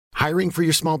Hiring for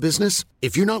your small business?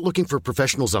 If you're not looking for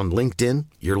professionals on LinkedIn,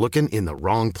 you're looking in the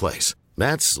wrong place.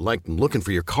 That's like looking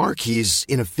for your car keys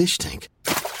in a fish tank.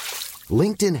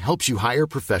 LinkedIn helps you hire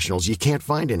professionals you can't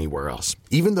find anywhere else,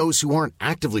 even those who aren't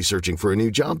actively searching for a new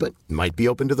job but might be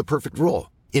open to the perfect role.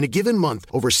 In a given month,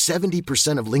 over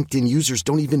 70% of LinkedIn users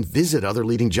don't even visit other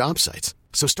leading job sites.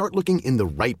 So start looking in the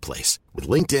right place. With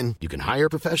LinkedIn, you can hire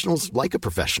professionals like a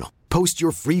professional. Post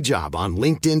your free job on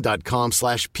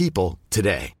linkedin.com/people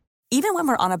today. Even when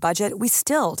we're on a budget, we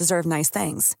still deserve nice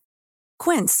things.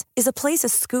 Quince is a place to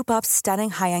scoop up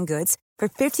stunning high-end goods for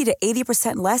 50 to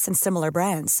 80% less than similar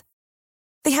brands.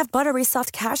 They have buttery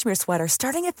soft cashmere sweaters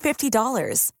starting at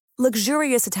 $50,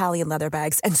 luxurious Italian leather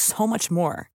bags, and so much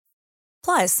more.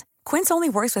 Plus, Quince only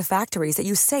works with factories that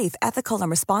use safe, ethical, and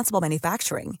responsible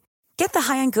manufacturing. Get the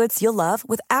high-end goods you'll love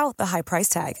without the high price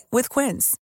tag with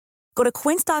Quince. Go to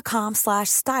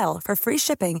quince.com/style for free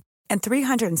shipping and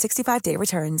 365-day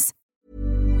returns.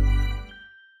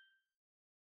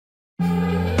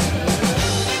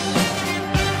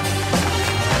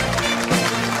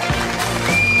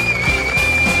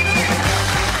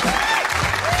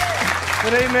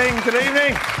 Good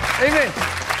evening.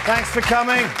 Thanks for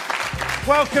coming.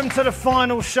 Welcome to the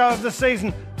final show of the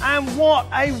season. And what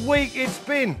a week it's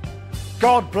been.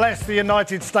 God bless the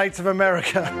United States of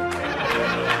America.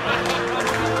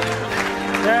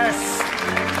 Yes.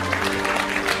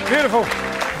 Beautiful.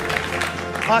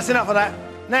 That's enough of that.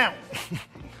 Now,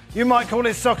 you might call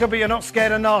it soccer, but you're not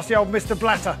scared of nasty old Mr.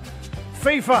 Blatter.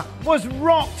 FIFA was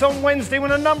rocked on Wednesday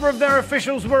when a number of their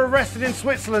officials were arrested in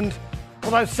Switzerland,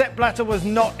 although Sepp Blatter was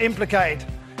not implicated.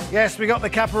 Yes, we got the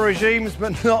Kappa regimes,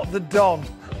 but not the Don.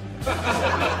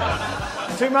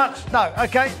 Too much? No,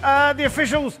 OK. The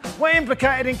officials were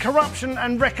implicated in corruption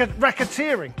and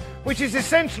racketeering, which is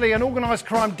essentially an organised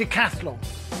crime decathlon.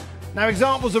 Now,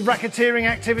 examples of racketeering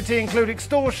activity include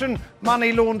extortion,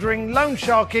 money laundering, loan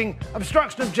sharking,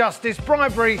 obstruction of justice,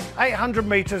 bribery, 800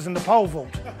 metres and the pole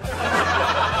vault.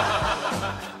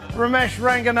 Romesh,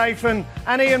 Ranganathan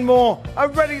and Ian Moore are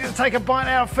ready to take a bite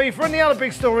out of FIFA and the other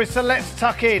big stories, so let's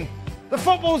tuck in. The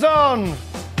football's on!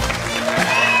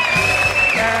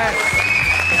 Yes.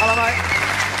 Hello,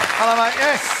 mate.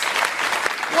 Yes.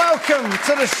 Welcome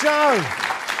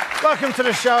to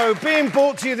the show, being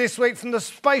brought to you this week from the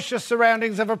spacious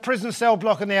surroundings of a prison cell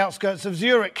block on the outskirts of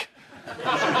Zurich.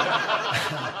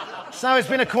 So it's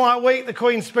been a quiet week. The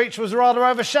Queen's speech was rather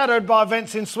overshadowed by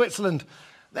events in Switzerland.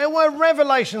 There were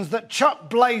revelations that Chuck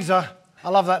Blazer, I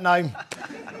love that name,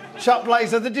 Chuck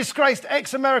Blazer, the disgraced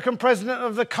ex-American president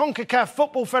of the CONCACAF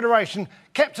Football Federation,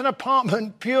 kept an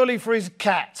apartment purely for his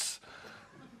cats.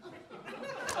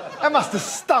 That must have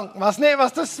stunk, mustn't it? It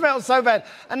must have smelled so bad.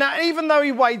 And now, even though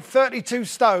he weighed 32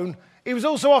 stone, he was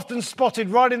also often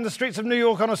spotted riding the streets of New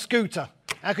York on a scooter.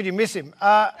 How could you miss him?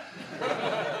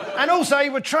 And also, he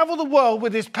would travel the world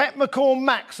with his pet macaw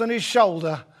Max on his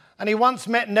shoulder. And he once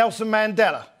met Nelson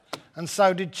Mandela. And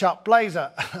so did Chuck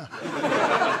Blazer. Because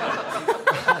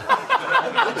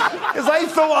they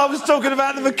thought I was talking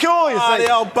about the macaw, you see.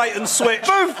 The old bait and switch.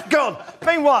 Poof, gone.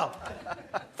 Meanwhile,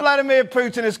 Vladimir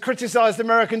Putin has criticised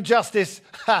American justice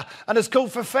and has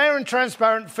called for fair and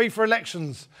transparent FIFA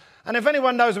elections. And if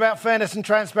anyone knows about fairness and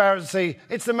transparency,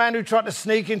 it's the man who tried to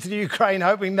sneak into the Ukraine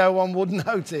hoping no one would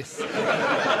notice.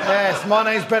 Yes, my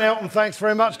name's Ben Elton. Thanks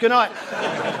very much. Good night.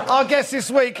 Our guests this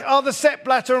week are the Sepp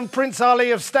Blatter and Prince Ali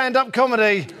of stand-up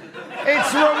comedy. It's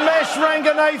Romesh,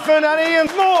 Ranganathan and Ian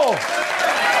Moore.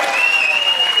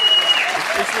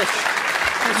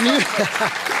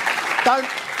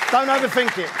 Don't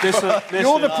overthink it.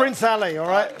 You're the Prince Ali, all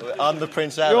right? I'm the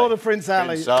Prince Ali. You're the Prince Ali.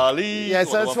 Prince Ali.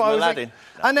 Yes, that's what I was thinking.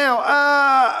 And now,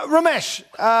 Romesh,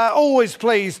 always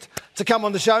pleased to come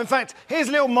on the show. In fact, here's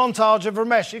a little montage of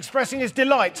Romesh expressing his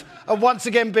delight at once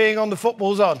again being on The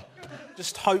Football's On.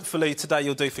 Just hopefully today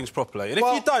you'll do things properly. And if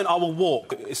you don't, I will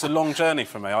walk. It's a long journey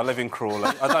for me. I live in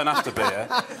Crawley. I don't have to be here.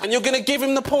 And you're going to give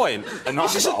him the point.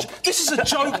 This is a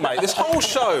joke, mate. This whole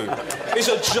show is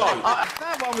a joke.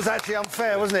 That one was actually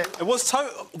unfair, wasn't it? It was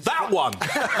that one.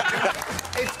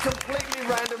 It's completely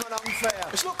random and unfair.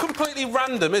 It's not completely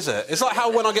random, is it? It's like how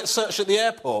when I get searched at the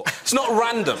airport. It's not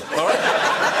random, all right?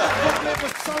 It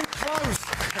was so close.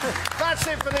 That's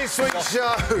it for this week's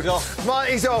show. He's off.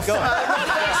 He's off.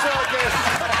 Thanks to our guest.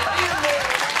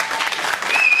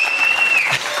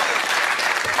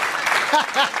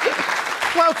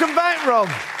 Welcome back, Rob.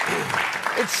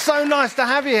 It's so nice to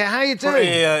have you here. How are you doing?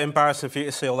 Pretty embarrassing for you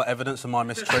to see all that evidence of my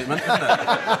mistreatment, isn't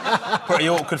it? Pretty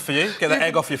awkward for you. Get that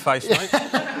egg off your face, mate.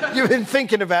 You've been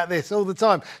thinking about this all the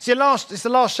time. It's the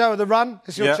last show of the run.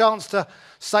 It's your chance to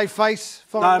save face.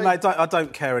 Finally. No, mate, I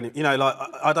don't care any. You know, like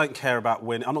I don't care about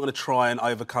winning. I'm not going to try and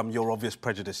overcome your obvious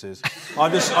prejudices.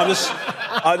 I'm just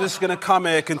going to come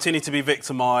here, continue to be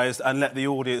victimised, and let the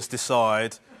audience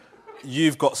decide.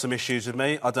 You've got some issues with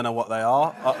me. I don't know what they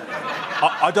are.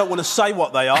 I don't want to say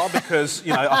what they are because,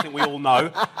 you know, I think we all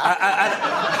know.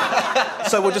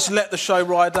 So we'll just let the show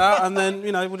ride out and then,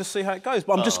 you know, we'll just see how it goes.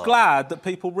 But I'm just glad that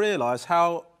people realise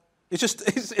how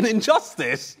it's an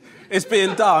injustice is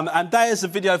being done. And there's the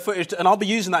video footage, and I'll be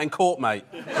using that in court, mate.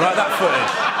 Right, that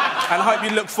footage. And I hope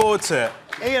you look forward to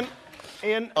it.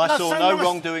 Ian, I saw no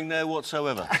wrongdoing there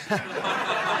whatsoever.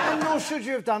 And nor should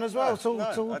you have done as well. It's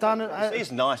all done. It's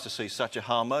nice to see such a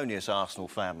harmonious Arsenal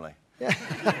family. Yeah.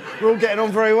 We're all getting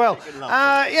on very well.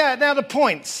 Now the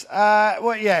points.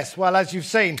 Well, as you've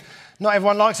seen, not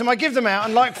everyone likes them. I give them out,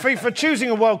 and like FIFA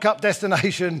choosing a World Cup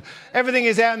destination, everything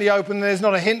is out in the open and there's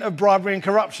not a hint of bribery and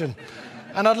corruption.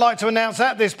 And I'd like to announce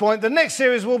at this point the next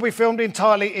series will be filmed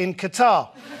entirely in Qatar.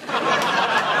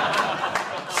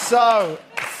 So,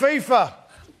 FIFA,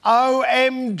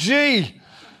 OMG.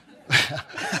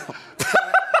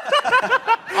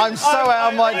 I'm so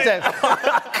out of my depth.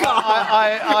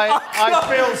 I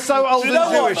feel so old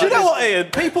and Jewish. Do you know what, Ian?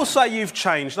 People say you've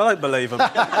changed. I don't believe them.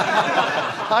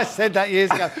 I said that years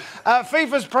ago.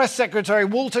 FIFA's press secretary,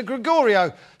 Walter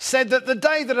Gregorio, said that the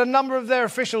day that a number of their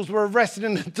officials were arrested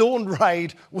in the Dawn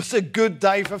raid was a good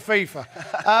day for FIFA.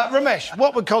 Romesh,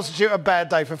 what would constitute a bad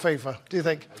day for FIFA, do you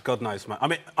think? God knows, mate.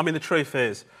 I mean, the truth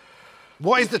is...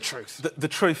 What is the truth? The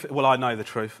truth... Well, I know the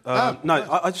truth.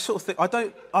 I just sort of think...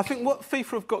 I think what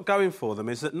FIFA have got going for them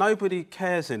is that nobody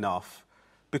cares enough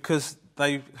because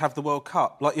they have the World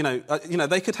Cup. Like, you know,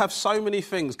 they could have so many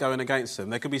things going against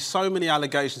them. There could be so many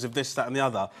allegations of this, that and the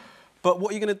other. But what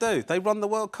are you going to do? They run the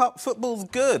World Cup. Football's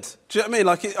good. Do you know what I mean?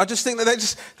 Like, I just think that they're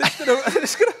just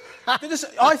going to... I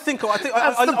think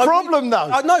that's the problem, though.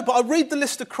 I know, but I read the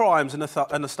list of crimes and the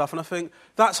stuff, and I think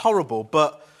that's horrible.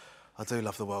 But I do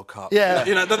love the World Cup. Yeah,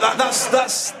 you know that's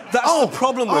the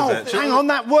problem with it. Hang on,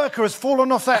 that worker has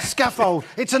fallen off that scaffold.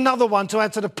 It's another one to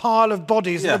add to the pile of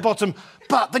bodies at the bottom.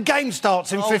 But the game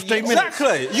starts in 15 minutes.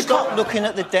 Exactly. You stop looking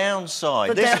at the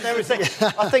downside.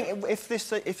 I think if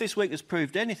this week has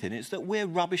proved anything, it's that we're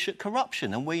rubbish at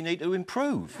corruption and we need to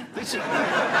improve.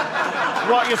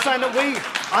 Right, you're saying that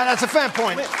that's a fair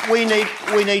point. We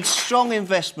need strong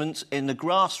investments in the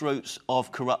grassroots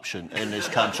of corruption in this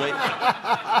country.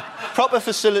 Proper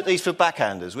facilities for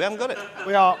backhanders. We haven't got it.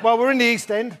 We are. Well, we're in the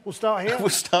East End. We'll start here. We'll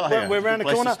start here. We're around the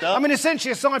corner. I mean,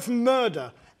 essentially, aside from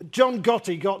murder, John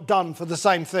Gotti got done for the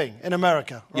same thing in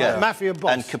America. Right? Yeah. Mafia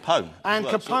boss. And Capone. And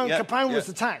Capone was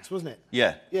the tax, wasn't it?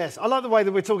 Yeah. Yes. I like the way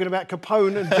that we're talking about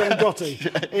Capone and John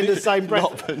Gotti in the same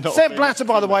breath. Sepp Blatter,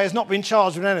 by the way, has not been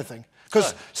charged with anything.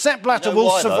 Because Sepp Blatter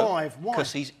will survive. Why?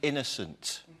 Because he's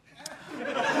innocent.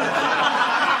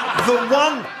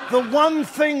 The one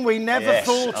thing we never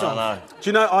thought of. I know. Do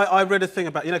you know, I read a thing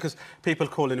about, you know, because people are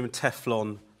calling him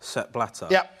Teflon Sepp Blatter.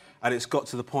 Yeah. And it's got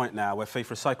to the point now where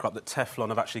FIFA is so corrupt that Teflon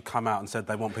have actually come out and said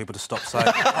they want people to stop saying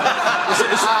it.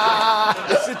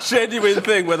 It's a genuine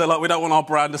thing where they're like, we don't want our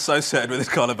brand associated with this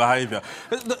kind of behaviour.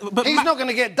 But he's not going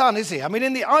to get done, is he? I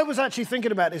mean, I was actually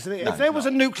thinking about this. If there was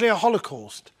a nuclear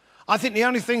holocaust, I think the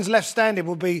only things left standing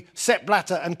would be Sepp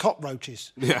Blatter and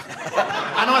cockroaches. Yeah.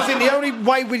 And I think the only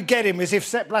way we'd get him is if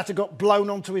Sepp Blatter got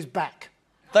blown onto his back.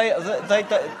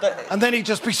 And then he'd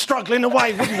just be struggling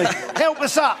away, wouldn't he? Help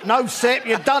us up. No, Sepp,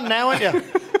 you're done now, aren't you?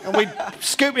 And we'd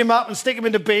scoop him up and stick him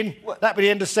in the bin. That'd be the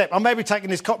end of Sepp. I may be taking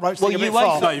this cockroach thing a bit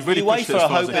far. No, you've really pushed it as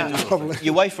far as it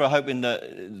You wait for a hoping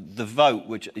that the vote,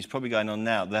 which is probably going on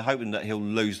now, they're hoping that he'll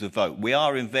lose the vote. We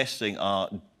are investing our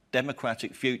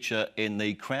democratic future in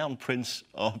the Crown Prince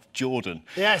of Jordan.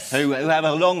 Yes. Who have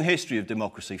a long history of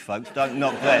democracy, folks. Don't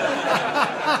knock them.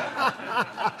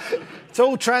 It's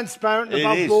all transparent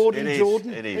above board in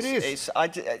Jordan. It is.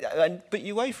 But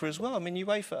UEFA as well. I mean,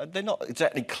 UEFA, they're not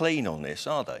exactly clean on this,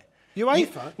 are they?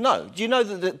 UEFA? No. Do you know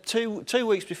that two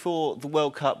weeks before the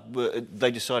World Cup,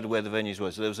 they decided where the venues were?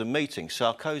 So there was a meeting.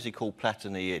 Sarkozy called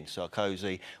Platini in.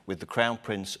 Sarkozy with the Crown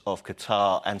Prince of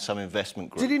Qatar and some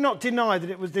investment group. Did he not deny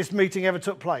that this meeting ever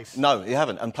took place? No, he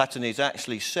haven't. And Platini's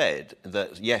actually said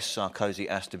that, yes, Sarkozy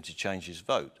asked him to change his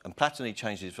vote. And Platini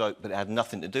changed his vote, but it had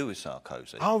nothing to do with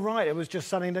Sarkozy. Oh, right. It was just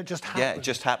something that just happened. Yeah, it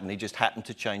just happened. He just happened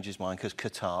to change his mind because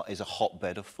Qatar is a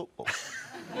hotbed of football.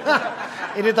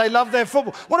 They love their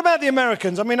football. What about the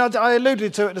Americans? I mean, I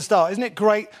alluded to it at the start. Isn't it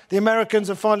great? The Americans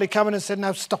have finally come in and said,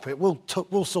 no, stop it. We'll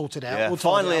sort it out. Yeah, we'll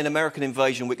finally an American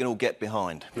invasion we can all get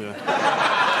behind. Yeah.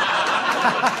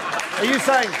 Are you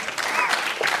saying...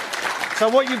 So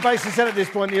what you basically said at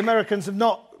this point, the Americans have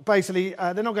not basically,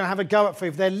 they're not going to have a go at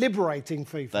FIFA. They're liberating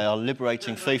FIFA. They are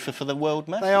liberating FIFA for the world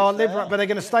matches. They are liberating, but they're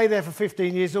going to stay there for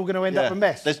 15 years. It's all going to end up a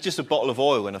mess. There's just a bottle of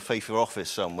oil in a FIFA office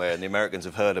somewhere, and the Americans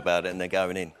have heard about it, and they're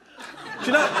going in. Do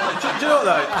you know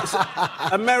what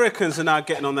though? Americans are now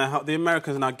getting on their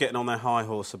high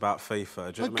horse about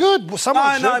FIFA. Do you know what I mean? Good. Well,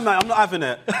 someone should. No, mate, I'm not having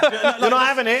it. You're not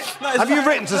having it? Have you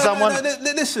written to someone? No,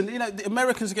 listen, you know, the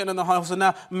Americans are getting on their high horse, and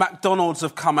now McDonald's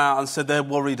have come out and said they're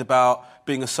worried about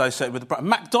being associated with the brand.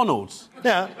 McDonald's.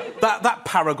 Yeah. That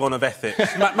paragon of ethics.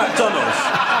 McDonald's.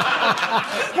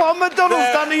 What have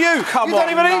McDonald's done to you? You don't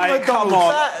even eat McDonald's. Come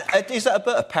on. Is that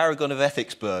a paragon of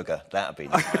ethics burger? That'd be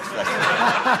nice.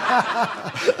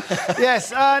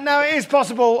 Yes, now it is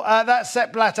possible that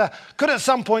Sepp Blatter could at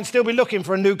some point still be looking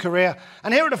for a new career.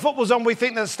 And here at the Football Zone, we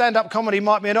think that stand-up comedy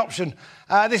might be an option.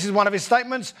 This is one of his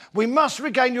statements. We must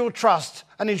regain your trust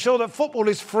and ensure that football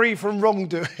is free from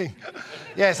wrongdoing.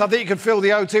 Yes, I think you can fill the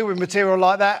O2 with material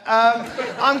like that.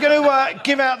 I'm going to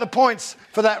give out the points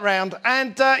for that round.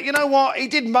 And you know what? He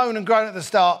did moan and groan at the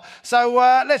start. So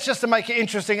let's just to make it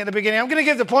interesting at the beginning, I'm going to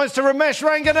give the points to Romesh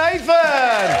Ranganathan.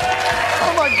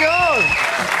 Oh, my God.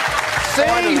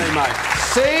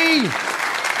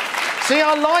 See,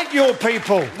 I like your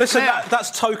people. Listen,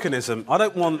 that's tokenism. I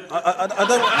don't want. I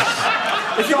don't.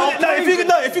 If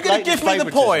you're going to give me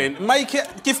the point, make it.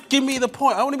 Give me the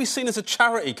point. I want to be seen as a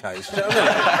charity case. Do you know what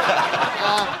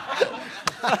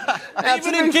I mean?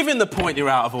 Even in giving the point, you're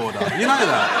out of order. You know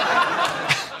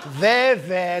that.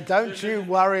 There. Don't you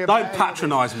worry about it. Don't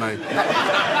patronise me.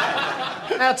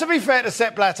 Now, to be fair to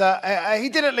Sepp Blatter, he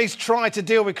did at least try to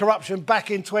deal with corruption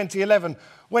back in 2011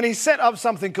 when he set up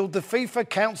something called the FIFA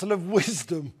Council of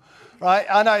Wisdom. Right?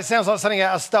 I know it sounds like something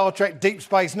out of Star Trek Deep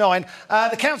Space Nine.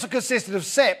 The council consisted of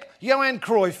Sepp, Johan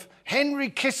Cruyff, Henry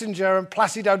Kissinger and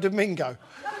Placido Domingo.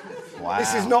 Wow.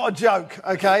 This is not a joke,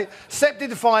 OK? Sepp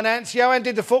did the finance, Johan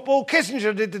did the football,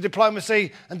 Kissinger did the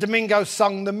diplomacy and Domingo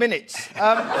sung the minutes.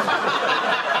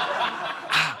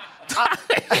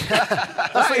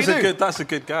 That's a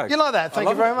good gag. You like that? Thank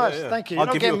you very much. Yeah. Thank you.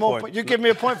 I'll give you a point. You give me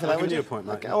a point for that, would you? I'll give you a point,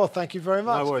 mate. Okay. Oh, thank you very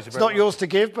much. No worries. It's not yours to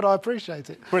give, but I appreciate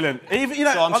it. Brilliant.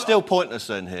 So I'm still pointless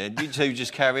then here. You two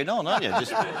just carrying on, aren't you?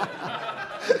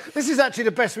 This is actually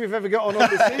the best we've ever got on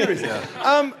this series.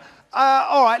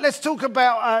 All right, let's talk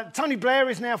about Tony Blair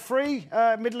is now free,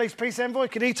 Middle East peace envoy.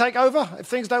 Can he take over if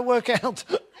things don't work out?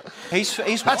 That's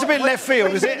a bit left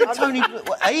field, is it? Tony Blair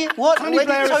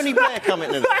come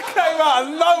into this? That came out of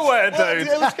nowhere, dude.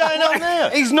 What's going on there?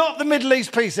 He's not the Middle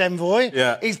East peace envoy.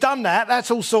 Yeah. He's done that.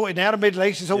 That's all sorted now. The Middle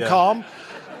East is all calm.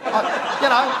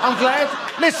 I'm glad.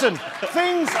 Listen,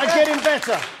 things are getting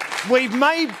better. We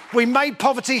made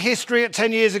poverty history at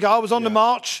 10 years ago. I was on the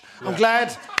march. I'm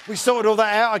glad we sorted all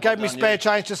that out. I gave me spare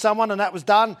change to someone and that was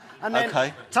done. And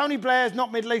then Tony Blair's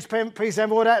not Middle East peace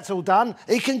envoy, that's all done.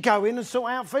 He can go in and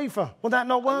sort out FIFA. Will that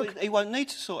not work? He won't need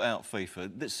to sort out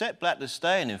FIFA. Sepp Blatter's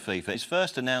staying in FIFA. His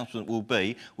first announcement will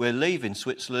be, we're leaving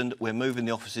Switzerland, we're moving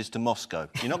the offices to Moscow.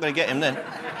 You're not going to get him then.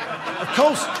 Of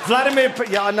course, Vladimir...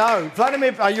 Yeah, I know.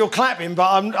 Vladimir... you're clapping, but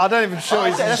I don't even sure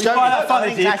he's... That's quite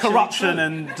funny, do you? Corruption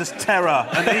and just terror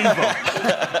and evil.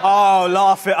 Oh,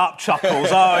 laugh it up, Chuckles.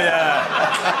 Oh,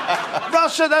 yeah.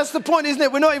 Russia, that's the point, isn't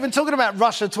it? We're not even talking about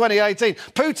Russia 2018.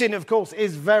 Putin, of course,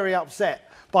 is very upset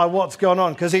by what's gone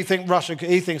on because he thinks Russia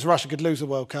could lose the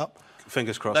World Cup.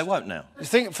 Fingers crossed. They won't now. You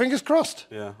think fingers crossed?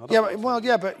 Yeah.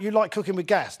 But you like cooking with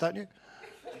gas, don't you?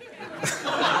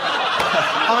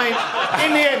 I mean,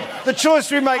 in the end, the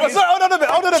choice we make is... Hold on a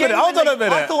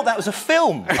minute. I thought that was a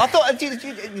film. I thought...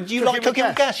 Did you like cooking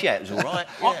with gas? Yeah, it was all right.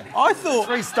 Yeah. I thought...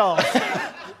 3 stars.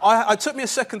 It took me a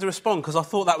second to respond because I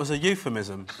thought that was a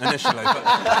euphemism initially, but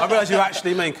I realised you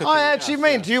actually mean cooking. I actually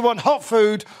mean, do you want hot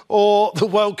food or the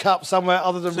World Cup somewhere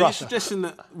other than Russia? So you're suggesting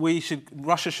that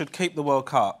Russia should keep the World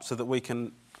Cup so that we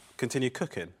can continue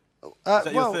cooking? Is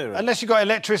that your theory? Unless you've got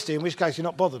electricity, in which case you're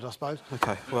not bothered, I suppose.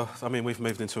 OK, well, I mean, we've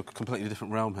moved into a completely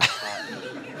different realm here.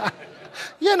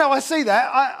 Yeah, no, I see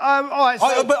that. All right,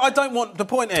 so... But I don't want... The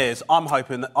point is, I'm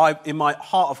hoping that in my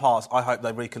heart of hearts, I hope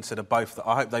they reconsider both.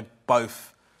 I hope they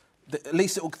both... At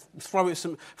least it will throw it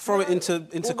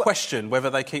into question whether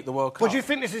they keep the World Cup. Well, do you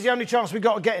think this is the only chance we've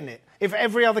got of getting it? If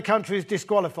every other country is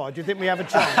disqualified, do you think we have a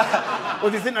chance? Or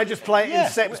do you think they just play it in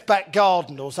Sepp's back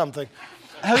garden or something?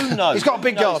 Who knows? He's got a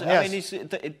big garden, yes. I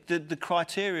mean, the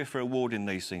criteria for awarding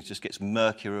these things just gets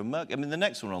murkier and murkier. I mean, the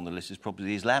next one on the list is probably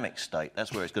the Islamic State.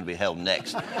 That's where it's going to be held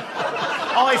next.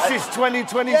 ISIS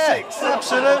 2026. Yeah,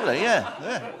 absolutely,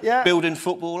 yeah. Building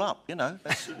football up, you know.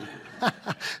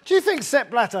 Do you think Sepp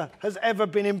Blatter has ever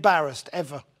been embarrassed,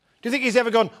 ever? Do you think he's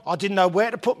ever gone, I didn't know where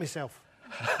to put myself?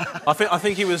 I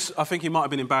think he might have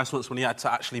been embarrassed once when he had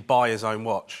to actually buy his own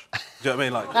watch. Do you know what I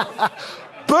mean? Like...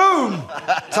 Boom!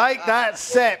 Take that,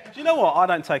 Sepp. Do you know what? I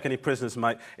don't take any prisoners,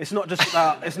 mate. It's not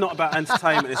about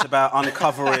entertainment. It's about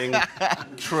uncovering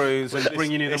truths and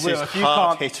bringing you the real. If you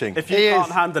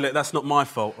can't handle it, that's not my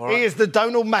fault. All right? He is the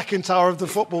Donald McIntyre of the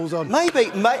football zone. Maybe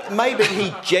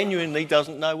he genuinely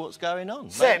doesn't know what's going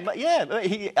on. Sepp.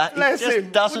 He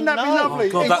just doesn't know. Wouldn't that be lovely?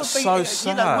 Oh, God, that's so sad.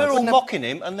 You know, we're all mocking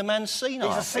him, and the man's senile.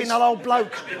 He's a senile old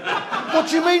bloke. What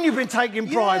do you mean you've been taking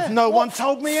bribes? No one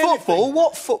told me anything. Football?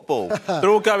 What football?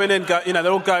 They're all going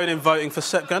in voting for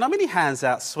Sepp, going, I mean, he hands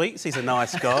out sweets, he's a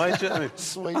nice guy. Do you know what I mean?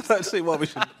 Sweet. I don't see why we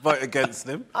should vote against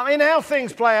him. I mean, how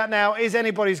things play out now is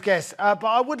anybody's guess, but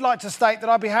I would like to state that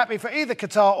I'd be happy for either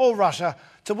Qatar or Russia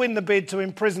to win the bid to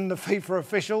imprison the FIFA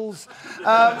officials.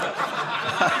 I'm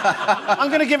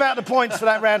going to give out the points for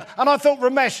that round, and I thought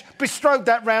Romesh bestrode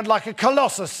that round like a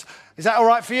colossus. Is that all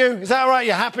right for you? Is that all right?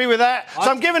 You're happy with that? So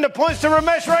I'm giving the points to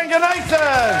Romesh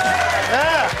Ranganathan.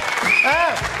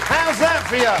 How's that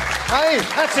for you? Hey,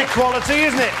 that's equality,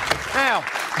 isn't it? How?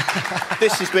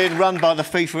 This is being run by the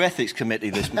FIFA Ethics Committee,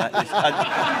 this match.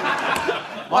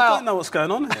 I don't know what's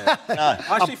going on here. No.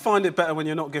 I actually find it better when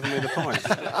you're not giving me the points.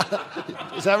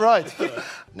 Is that right?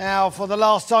 Now, for the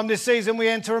last time this season, we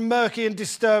enter a murky and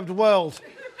disturbed world.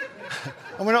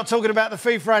 And we're not talking about the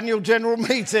FIFA annual general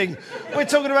meeting. We're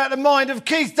talking about the mind of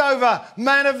Keith Dover,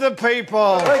 man of the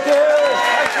people. Thank you.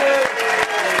 Thank you.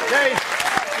 Keith.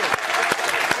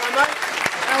 Hello, mate.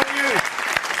 How are you?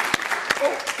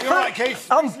 Oh, you all right,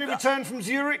 Keith? Recently returned from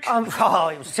Zurich?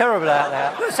 It was terrible out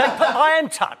there. But I am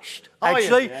touched,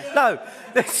 actually. Yeah. No,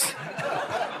 this...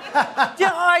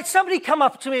 Yeah, I had somebody come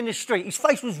up to me in the street. His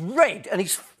face was red and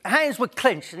his hands were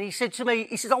clenched. And he said to me,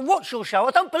 I watch your show.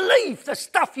 I don't believe the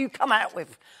stuff you come out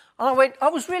with. And I went, I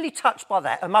was really touched by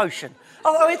that emotion.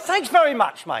 I went, thanks very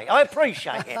much, mate. I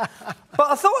appreciate it.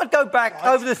 But I thought I'd go back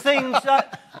over the things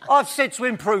that I've said to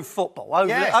improve football.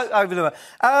 Over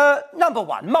number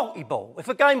one, multi-ball. If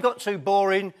a game got too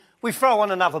boring, we throw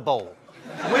on another ball.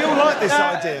 We all like this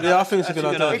idea. Yeah, I think it's a good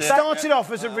idea. It started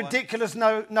off as a ridiculous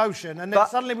notion, and then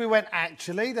suddenly we went,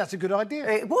 actually, that's a good idea.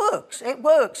 It works.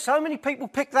 So many people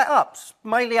pick that up.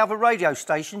 Mainly other radio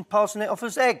stations passing it off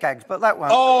as air gags, but that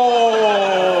won't.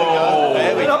 Oh!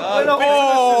 There we go.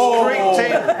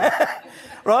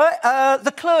 Right,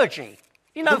 the clergy.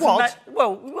 You know, the what?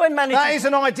 When managers... That is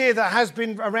an idea that has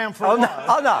been around for a while.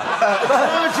 I know.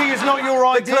 Clergy is not your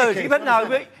idea, clergy, Keith. but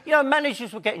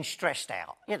managers were getting stressed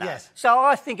out, Yes. So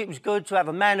I think it was good to have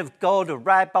a man of God, a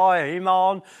rabbi, an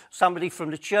imam, somebody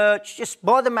from the church, just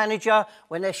by the manager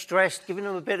when they're stressed, giving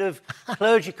them a bit of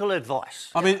clerical advice.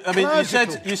 I mean, you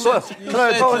said.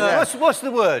 What's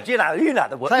the word? You know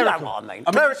the word. Clerical. You know what I mean.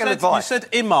 Clerical advice. You said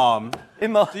imam.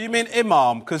 Imam. Do you mean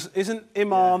imam? Because isn't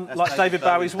imam like David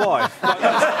Bowie's wife?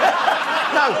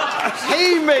 No,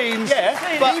 he means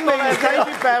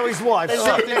David Bowie's wife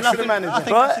sitting next to the manager. I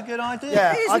think that's a good idea.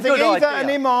 Yeah, It is I a think good either idea. an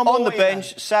imam On or the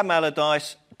bench, Sam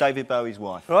Allardyce, David Bowie's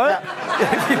wife. Right?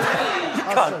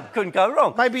 Couldn't go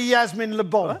wrong. Maybe Yasmin Le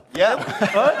Bon. Yeah.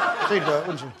 She'd work,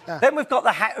 wouldn't she? Yeah. Then we've got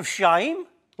the hat of shame.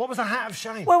 What was the hat of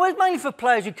shame? Well, it's mainly for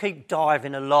players who keep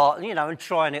diving a lot, and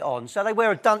trying it on. So they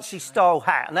wear a Duncy-style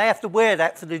hat, and they have to wear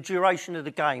that for the duration of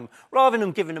the game, rather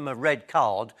than giving them a red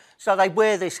card. So they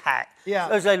wear this hat,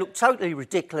 as they look totally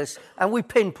ridiculous, and we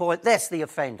pinpoint that's the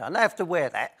offender, and they have to wear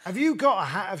that. Have you got a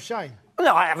hat of shame?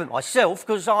 No, I haven't myself,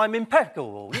 because I'm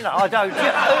impeccable. I don't...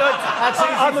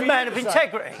 I'm a man of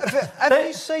integrity. Have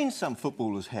you seen some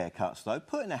footballers' haircuts, though?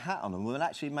 Putting a hat on them will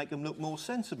actually make them look more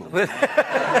sensible.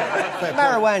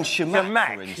 Marouane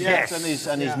Chamakh, for instance,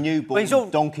 and his newborn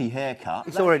donkey haircut.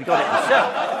 He's already got it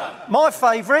himself. My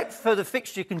favourite for the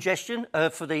fixture congestion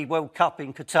for the World Cup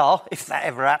in Qatar, if that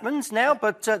ever happens now,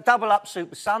 but Double Up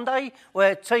Super Sunday,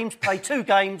 where teams play 2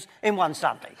 games in one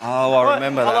Sunday. Oh, I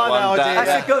remember that one.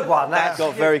 That's a good one. That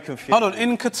got very confusing. Hold on,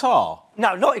 in Qatar?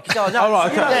 No, not in Qatar. No,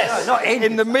 right, okay. Not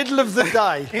in the middle of the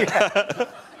day.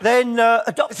 Then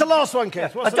It's the last one,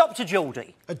 Keith. Adopt a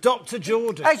Geordie. Adopt a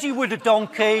Geordie. As you would a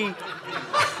donkey,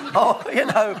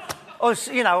 or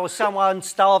someone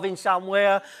starving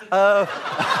somewhere.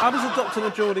 How does adopting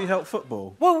a Geordie help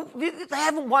football? Well, they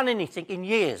haven't won anything in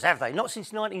years, have they? Not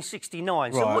since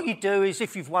 1969. So what you do is,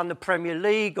 if you've won the Premier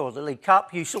League or the League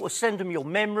Cup, you sort of send them your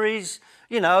memories,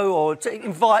 or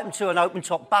invite them to an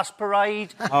open-top bus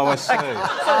parade. Oh, I see.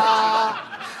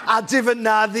 I didn't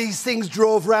know these things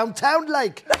drove round town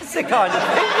like. That's the kind of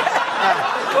thing.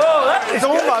 Oh, that is It's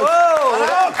almost.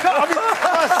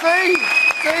 See?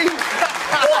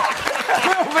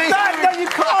 No, you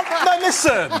can't. No,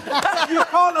 listen. You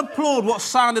can't applaud what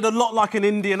sounded a lot like an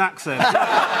Indian accent.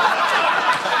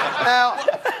 Now,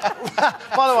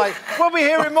 by the way, we'll be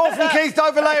hearing more from Keith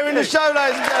Dover later in the show,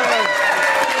 ladies and gentlemen.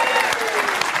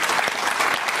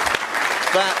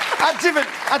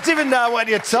 I didn't know what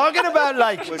you're talking about,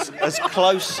 like. That's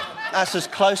as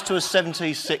close to a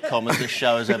 70s sitcom as this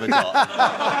show has ever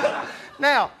got.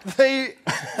 Now, the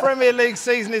Premier League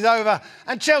season is over,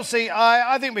 and Chelsea,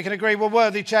 I think we can agree, were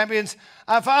worthy champions.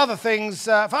 For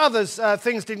others,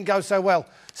 things didn't go so well.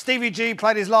 Stevie G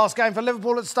played his last game for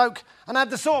Liverpool at Stoke and had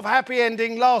the sort of happy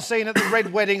ending last seen at the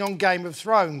Red Wedding on Game of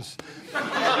Thrones.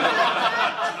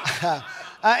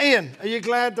 Ian, are you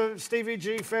glad the Stevie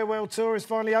G farewell tour is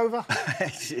finally over?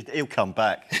 He'll come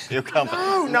back. He'll come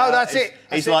back. No, that's it.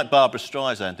 He's like Barbara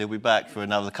Streisand. He'll be back for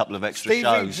another couple of extra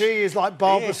shows. Stevie G is like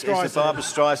Barbara Streisand. It's the Barbara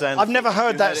Streisand. I've never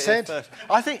heard that said.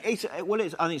 I think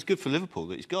it's good for Liverpool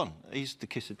that he's gone. He's the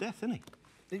kiss of death, isn't he?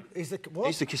 He's the what?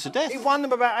 He's the kiss of death. He won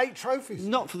them about 8 trophies.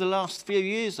 Not for the last few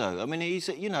years, though. I mean,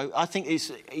 I think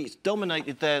he's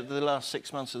dominated the last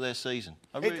 6 months of their season.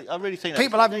 I really think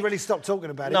people haven't really stopped talking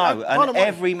about it. No, and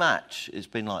every match has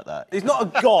been like that. He's not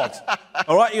a god,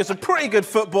 all right? He was a pretty good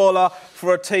footballer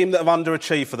for a team that have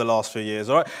underachieved for the last few years,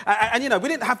 all right? And we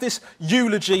didn't have this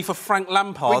eulogy for Frank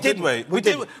Lampard, did we? We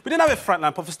didn't have it for Frank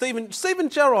Lampard. For Steven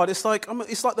Gerrard, it's like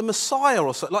the Messiah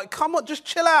or something. Like, come on, just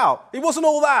chill out. He wasn't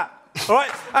all that. All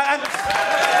right,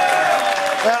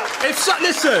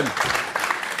 listen,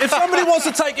 if somebody wants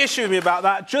to take issue with me about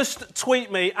that, just tweet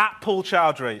me at Paul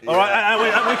Chowdhury. All right,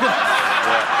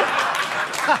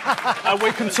 and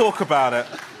we can talk about it.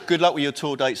 Good luck with your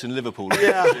tour dates in Liverpool.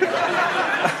 Yeah.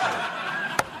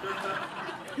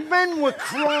 Men were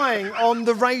crying on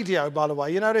the radio, by the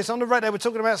way. You know this on the radio. They were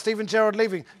talking about Steven Gerrard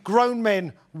leaving. Grown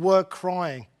men were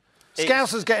crying.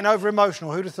 Scousers getting over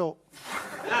emotional. Who'd have thought?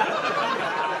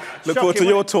 Look forward to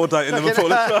your tour date in Liverpool.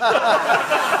 Me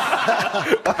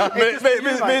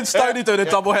and Stoney doing a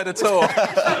double-header tour.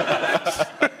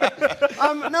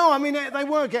 No, I mean, they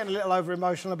were getting a little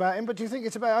over-emotional about him, but do you think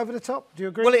it's about over the top? Do you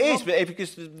agree? Well, it is,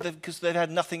 because they've had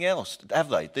nothing else, have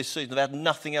they? This season, they've had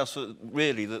nothing else,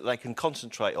 really, that they can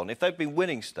concentrate on. If they'd been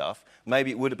winning stuff, maybe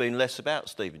it would have been less about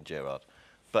Steven Gerrard.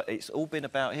 But it's all been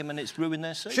about him, and it's ruined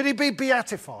their season. Should he be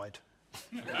beatified?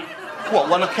 What,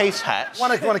 one of Keith's hats?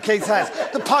 One of Keith's hats.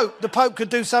 The Pope could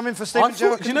do something for Steven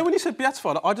Gerrard. Do you know when you said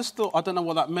beatified, I just thought, I don't know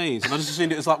what that means. And I just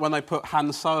assumed it was like when they put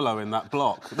Han Solo in that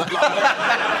block.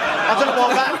 I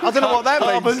don't know what that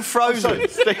means. Carbon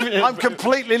frozen. I'm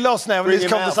completely lost now in this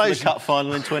conversation. The cup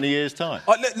final in 20 years' time.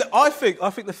 I think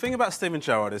the thing about Steven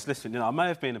Gerrard is, listen, I may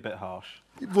have been a bit harsh.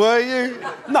 Were you?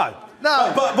 No.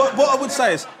 No. But what I would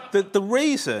say is the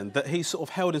reason that he's sort of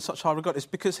held in such high regard is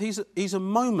because he's a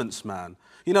moments man.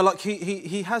 Like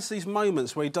he has these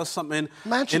moments where he does something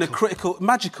in a critical,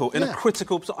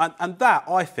 and that,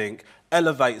 I think,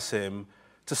 elevates him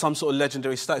to some sort of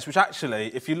legendary status, which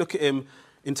actually, if you look at him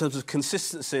in terms of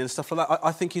consistency and stuff like that,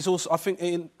 I think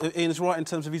Ian is right in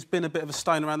terms of he's been a bit of a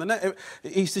stone around the net.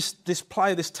 He's this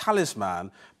player, this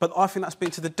talisman, but I think that's been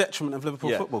to the detriment of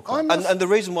Liverpool Football Club. And the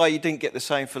reason why you didn't get the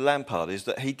same for Lampard is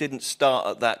that he didn't start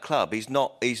at that club. He's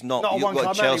not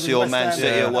Chelsea or Man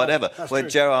City or whatever, where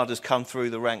Gerrard has come through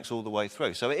the ranks all the way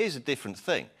through. So it is a different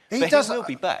thing. He will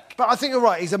be back. But I think you're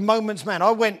right, he's a moments man.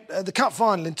 I went the cup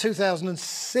final in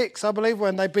 2006, I believe,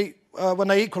 when they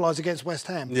equalised against West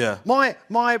Ham. Yeah.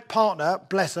 My partner,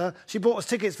 bless her, she bought us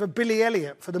tickets for Billy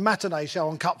Elliot for the matinee show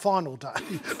on Cup Final Day.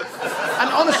 And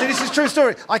honestly, this is a true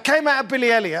story. I came out of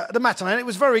Billy Elliot at the matinee and it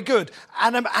was very good.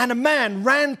 And a man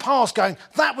ran past going,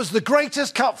 "That was the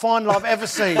greatest Cup Final I've ever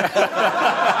seen."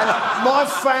 And my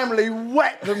family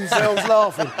wet themselves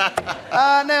laughing.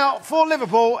 Now, for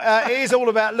Liverpool, it is all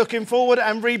about looking forward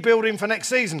and rebuilding for next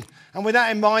season. And with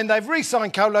that in mind, they've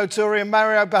re-signed Kolo Touré and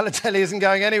Mario Balotelli isn't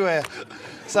going anywhere.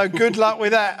 So good luck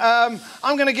with that.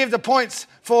 I'm going to give the points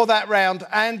for that round.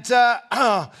 And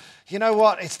you know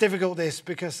what? It's difficult, this,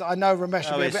 because I know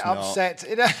Romesh will be a bit upset.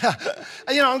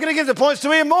 I'm going to give the points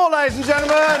to Ian Moore, ladies and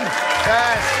gentlemen.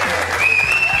 Yes.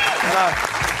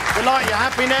 Delight, you're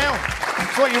happy now?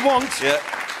 That's what you want. Yeah.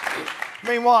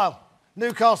 Meanwhile,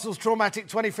 Newcastle's traumatic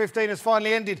 2015 has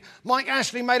finally ended. Mike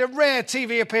Ashley made a rare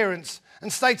TV appearance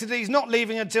and stated that he's not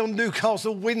leaving until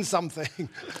Newcastle wins something.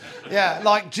 Yeah,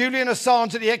 like Julian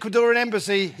Assange at the Ecuadorian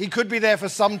embassy, he could be there for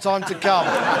some time to come.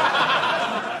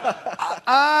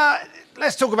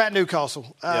 Let's talk about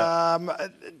Newcastle.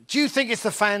 Do you think it's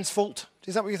the fans' fault?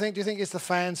 Is that what you think? Do you think it's the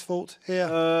fans' fault here?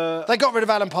 They got rid of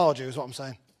Alan Pardew, is what I'm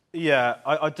saying. Yeah,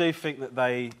 I do think that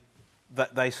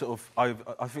they sort of.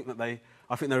 I think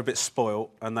they're a bit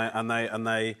spoilt, and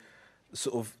they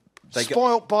sort of.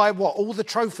 Spoilt by what? All the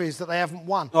trophies that they haven't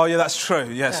won? Oh, yeah, that's true.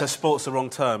 Yeah, so spoilt's the wrong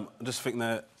term. I just think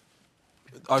they're...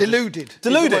 Deluded.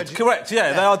 Deluded, correct,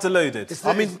 yeah, they are deluded.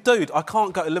 I mean, dude, I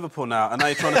can't go to Liverpool now, and now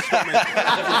you're trying to stop me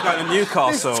from going to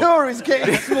Newcastle. This tour is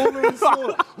getting smaller and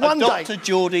smaller. One day. Dr.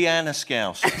 Geordie and a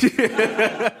Scouse.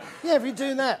 Yeah, if you're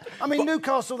doing that. I mean,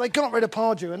 Newcastle, they got rid of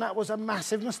Pardew, and that was a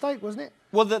massive mistake, wasn't it?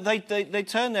 Well, they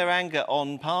turned their anger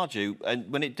on Pardew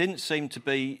when it didn't seem to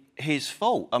be his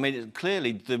fault. I mean,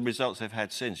 clearly the results they've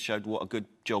had since showed what a good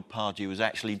job Pardew was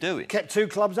actually doing. Kept 2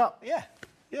 clubs up. Yeah.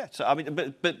 Yeah, so I mean,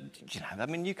 but you know, I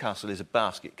mean, Newcastle is a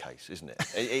basket case, isn't it?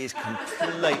 It is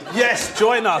complete. Yes,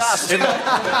 join us. Join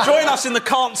us in the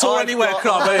Can't Tour Anywhere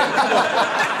Club.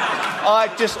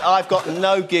 I've got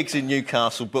no gigs in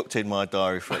Newcastle booked in my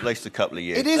diary for at least a couple of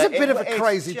years. It is a bit of a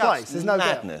crazy place. There's no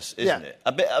madness, doubt. Isn't it?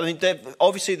 A bit. I mean, they're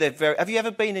very. Have you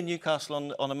ever been in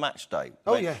Newcastle on a match day?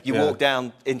 Oh yeah. You walk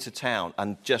down into town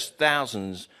and just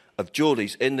thousands of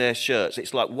Geordies in their shirts.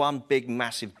 It's like one big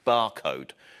massive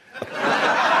barcode.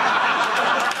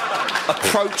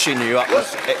 Approaching you up,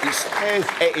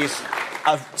 it is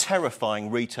a terrifying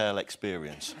retail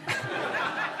experience.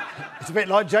 It's a bit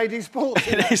like JD Sports.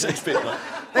 It is a bit like...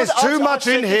 There's too much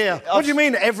in here. What do you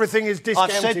mean everything is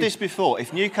discounted? I've said this before.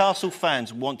 If Newcastle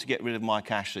fans want to get rid of Mike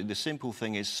Ashley, the simple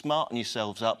thing is smarten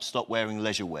yourselves up, stop wearing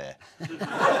leisure wear.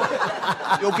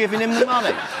 You're giving him the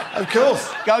money. Of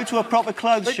course. Go to a proper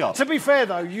clothes shop. To be fair,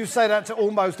 though, you say that to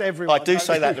almost everyone. I do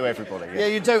say that to everybody. Yeah,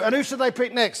 you do. And who should they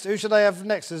pick next? Who should they have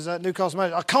next as Newcastle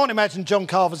manager? I can't imagine John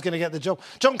Carver's going to get the job.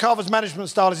 John Carver's management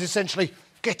style is essentially...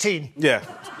 Get in. Yeah.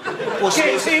 Well,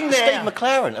 Get in there. Steve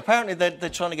McLaren. Apparently, they're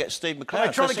trying to get Steve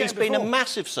McLaren. He's been a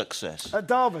massive success at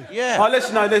Derby. Yeah. But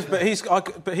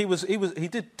he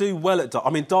did do well at Derby. I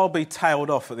mean, Derby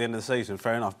tailed off at the end of the season.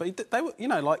 Fair enough. But he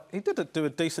did do a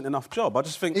decent enough job. I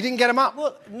just think he didn't get him up.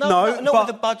 Well, not with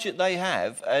the budget they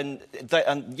have, and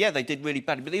they did really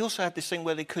badly. But they also had this thing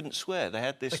where they couldn't swear.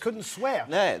 They couldn't swear.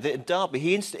 Yeah, Derby.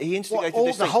 He instigated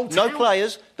this thing. Whole no town?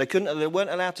 players. They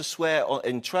weren't allowed to swear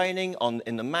in training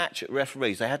in the match at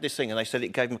referees. They had this thing, and they said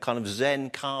it gave them kind of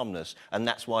zen calmness, and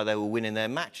that's why they were winning their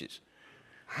matches.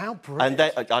 How brilliant!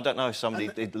 And I don't know if somebody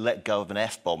did let go of an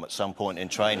F-bomb at some point in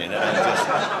training,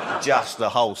 and just the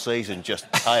whole season just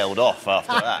tailed off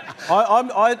after that.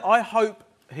 I hope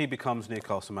he becomes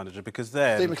Newcastle manager, because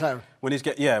then Steve McLaren. when he's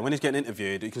getting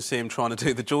interviewed, you can see him trying to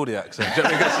do the Geordie accent. Do you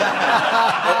know what I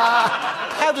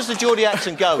mean? How does the Geordie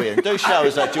accent go, Ian? Do show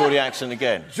us that Geordie accent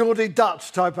again. Geordie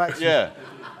Dutch type accent. Yeah.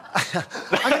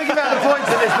 I'm going to give out the points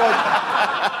at this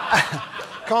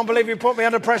point. Can't believe you put me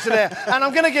under pressure there. And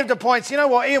I'm going to give the points. You know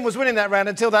what? Ian was winning that round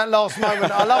until that last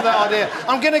moment. I love that idea.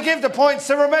 I'm going to give the points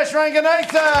to Romesh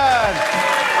Ranganathan.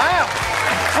 Wow.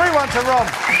 3-1 to Rom.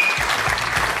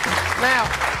 Now,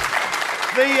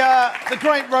 the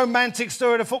great romantic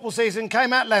story of the football season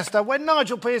came at Leicester when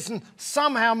Nigel Pearson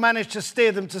somehow managed to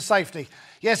steer them to safety.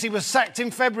 Yes, he was sacked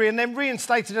in February and then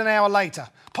reinstated an hour later,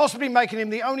 possibly making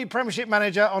him the only Premiership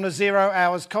manager on a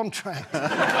 0-hours contract.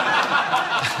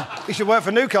 He should work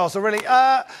for Newcastle, really.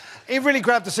 He really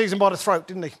grabbed the season by the throat,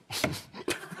 didn't he?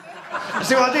 You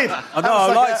see what I did?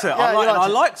 I liked it. I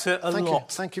liked it a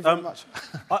lot. Thank you very much.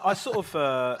 I sort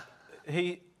of...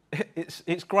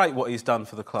 It's great what he's done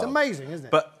for the club. It's amazing, isn't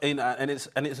it? But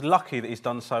it's lucky that he's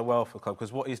done so well for the club,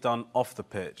 because what he's done off the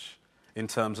pitch, in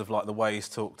terms of like the way he's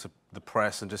talked to the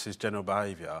press and just his general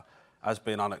behaviour, has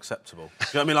been unacceptable. Do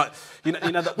you know what I mean? Like,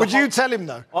 you know. Would you tell him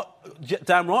though?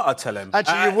 Damn right, I'd tell him.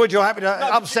 Actually, you would. You're happy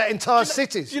to upset entire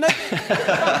cities. You know,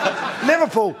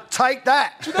 Liverpool, take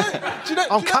that.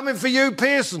 I'm coming for you,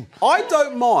 Pearson. I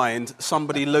don't mind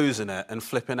somebody losing it and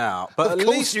flipping out, but of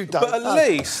course you don't. But at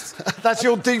least that's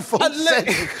your default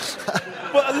setting.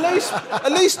 But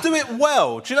at least do it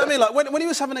well. Do you know what I mean? Like when he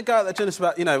was having a go at that journalist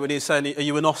about, you know, when he was saying, "Are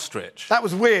you an ostrich?" That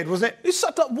was weird, wasn't it?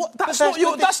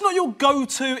 That's not your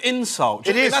go-to insult.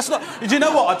 It is. Do you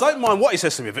know what? I don't mind what he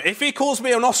says to me, but if he calls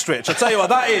me an ostrich, I tell you what,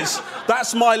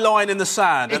 that's my line in the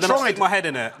sand, and then I'll stick my head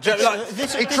in it.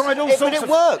 He tried all sorts but it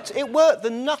worked. It worked. The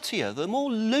nuttier, the more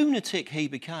lunatic he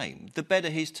became, the better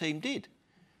his team did.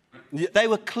 Yeah. They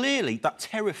were clearly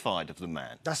terrified of the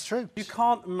man. That's true. You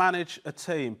can't manage a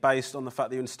team based on the fact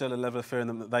that you instill a level of fear in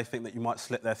them that they think that you might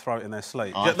slit their throat in their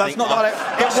sleep. It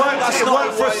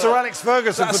worked for Sir Alex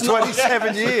Ferguson for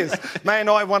 27 years. Man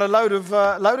United won a load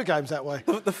of games that way.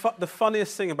 The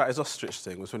funniest thing about his ostrich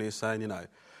thing was when he was saying, you know,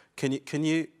 can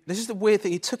you? This is the weird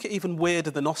thing. He took it even weirder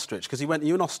than ostrich, because he went, "Are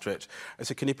you an ostrich?" I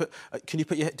said, "Can you put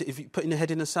your head? If you put your head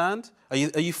in the sand, are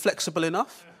you flexible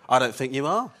enough?" "I don't think you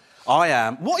are." "I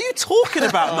am." "What are you talking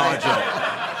about,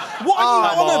 Nigel?" What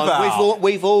are you on about?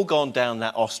 We've all gone down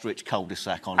that ostrich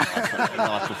cul-de-sac on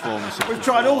nice performance. We've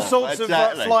tried all sorts of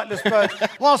flightless birds.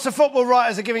 Whilst the football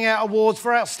writers are giving out awards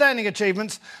for outstanding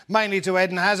achievements, mainly to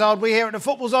Eden Hazard, we here at the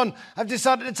Football's On have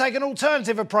decided to take an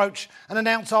alternative approach and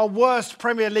announce our worst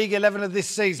Premier League 11 of this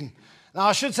season. Now,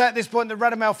 I should say at this point that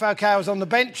Radamel Falcao is on the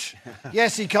bench.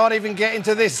 Yes, he can't even get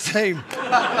into this team.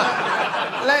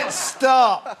 Let's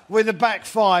start with the back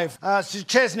five.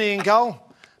 Chesney in goal.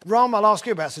 Rom, I'll ask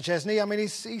you about Sir Chesney. I mean,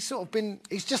 he's sort of been...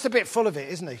 He's just a bit full of it,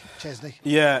 isn't he, Chesney?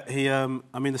 Yeah,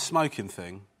 I mean, the smoking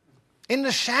thing... In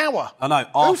the shower? I know.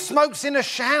 Who smokes in a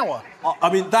shower?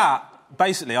 I mean, that...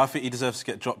 Basically, I think he deserves to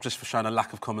get dropped just for showing a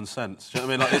lack of common sense. Do you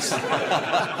know what I mean?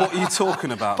 Like, what are you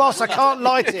talking about? Boss, I can't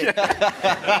light it.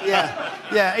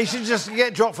 Yeah, he should just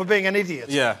get dropped for being an idiot.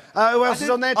 Yeah. Who else is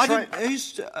on there?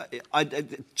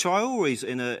 Traore's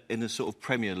in a sort of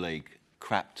Premier League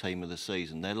crap team of the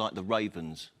season. They're like the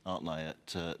Ravens, aren't they, at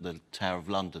the Tower of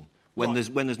London? When there's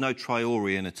no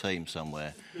Traore in a team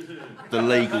somewhere, the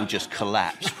league will just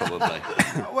collapse, probably.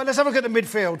 Well, let's have a look at the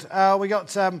midfield. We got...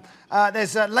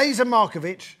 there's Lazer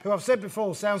Markovic, who I've said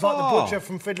before sounds like the butcher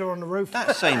from Fiddler on the Roof.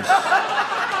 That seems...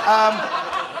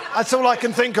 That's all I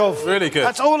can think of. Really good.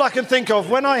 That's all I can think of.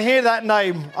 When I hear that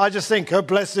name, I just think, a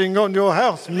blessing on your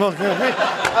house.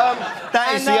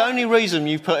 That is the only reason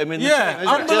you put him in the team.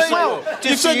 Unbelievable.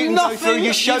 Just so you can go through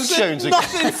your show tunes again.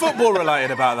 Nothing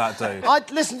football-related about that dude.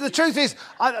 Listen, the truth is,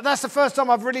 that's the first time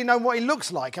I've really known what he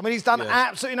looks like. I mean, he's done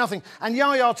absolutely nothing. And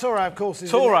Yaya Toure, of course,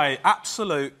 is... Toure,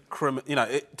 absolute criminal. You know,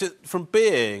 from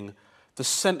being... the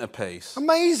centrepiece.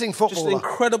 Amazing footballer. Just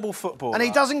incredible footballer. And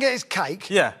he doesn't get his cake.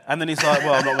 Yeah, and then he's like,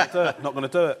 well, I'm not going to do it. Not going to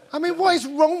do it. I mean, what is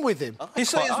wrong with him? I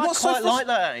quite like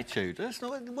that attitude. What's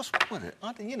wrong with it?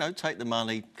 Take the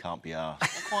money, can't be arsed. I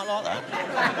quite like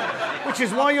that. Which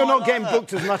is why you're not getting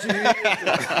booked as much as you used to.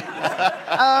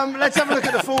 Let's have a look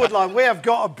at the forward line. We have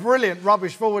got a brilliant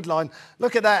rubbish forward line.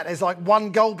 Look at that. There's like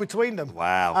one goal between them.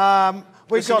 Wow.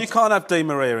 You can't have Di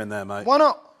Maria in there, mate. Why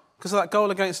not? Because of that goal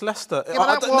against Leicester. Yeah,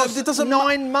 but that was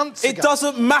 9 months ago. It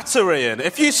doesn't matter, Ian.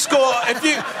 If you score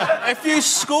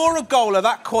a goal of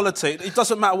that quality, it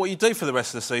doesn't matter what you do for the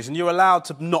rest of the season. You're allowed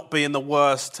to not be in the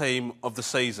worst team of the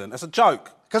season. That's a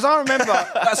joke. Because I remember...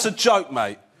 That's a joke,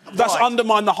 mate. That's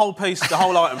undermined the whole piece, the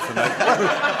whole item for me.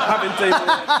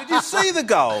 Did you see the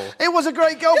goal? It was a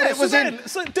great goal, but it was in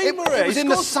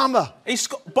the summer.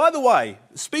 By the way,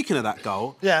 speaking of that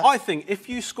goal, yeah. I think if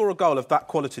you score a goal of that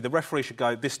quality, the referee should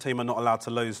go, this team are not allowed to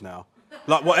lose now.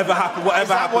 Like, whatever happens... Is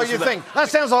that what you think? That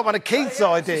sounds like one of Keith's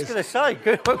ideas. I was going to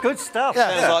say, good stuff.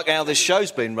 Yeah. Sounds like how this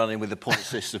show's been running with the point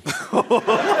system.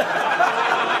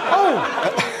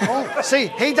 See,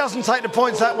 he doesn't take the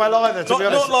points that well either, to be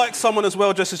honest. Not like someone as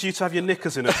well dressed as you to have your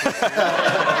knickers in it.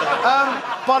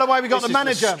 By the way, we got the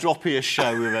manager. This is the stroppiest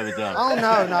show we've ever done. Oh,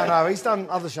 no. He's done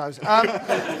other shows. We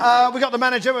got the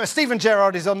manager. Stephen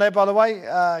Gerrard is on there, by the way,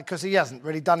 because he hasn't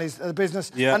really done his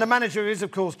business. Yeah. And the manager is, of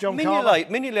course, John Carver.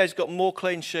 Mignolet's got more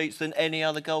clean sheets than any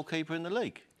other goalkeeper in the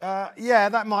league. Yeah,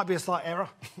 that might be a slight error.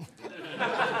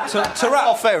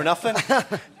 Oh, fair enough then.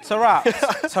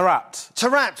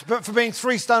 Tarat, but for being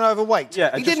 3 stone overweight.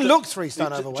 Yeah, he didn't look 3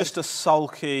 stone overweight. Just a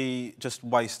sulky, just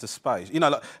waste of space. You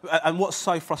know, and what's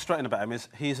so frustrating about him is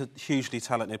he's a hugely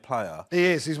talented player. He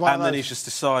is. He's one of those. And then he's just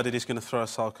decided he's going to throw a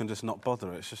sulk and just not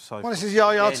bother. It's just so. Well, this is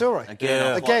Yaya Toure.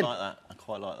 Again. I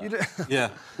quite like that.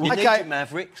 Yeah. You need your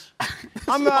Mavericks.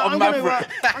 I'm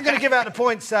going to give out the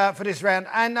points for this round,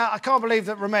 and I can't believe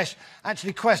that Romesh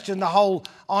actually questioned the whole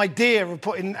idea of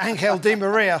putting Angel Di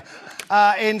Maria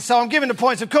in. So I'm giving the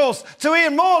points, of course, to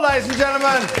Ian Moore, ladies and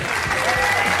gentlemen.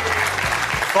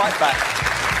 Fight back.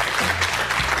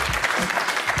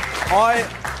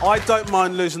 I don't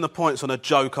mind losing the points on a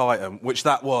joke item, which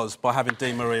that was by having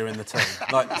Di Maria in the team.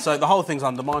 So the whole thing's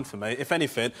undermined for me. If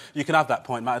anything, you can have that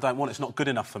point, mate. I don't want it. It's not good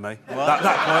enough for me. That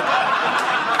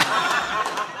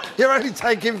point. You're only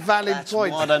taking valid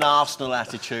points. What an Arsenal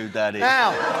attitude that is.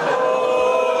 Now...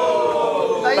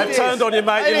 They've turned on you,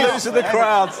 mate. You're losing the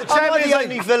crowds. I'm the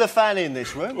only Villa fan in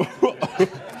this room.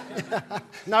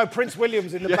 No, Prince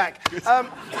William's in the back.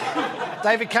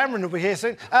 David Cameron will be here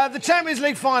soon. The Champions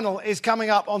League final is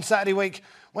coming up on Saturday week,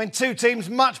 when 2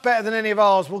 teams much better than any of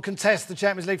ours will contest the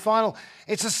Champions League final.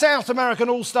 It's a South American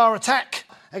all-star attack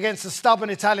against a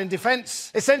stubborn Italian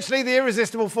defence. Essentially, the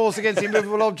irresistible force against the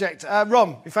immovable object.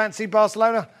 Rom, you fancy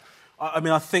Barcelona? I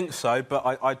mean, I think so, but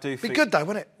I do think... Be good, though,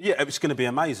 wouldn't it? Yeah, it's going to be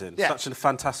amazing. Yeah. Such a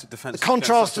fantastic defence. The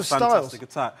contrast of styles. Fantastic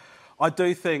attack. I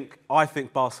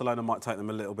think Barcelona might take them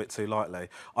a little bit too lightly.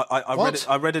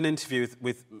 I read an interview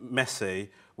with Messi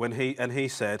when he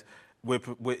said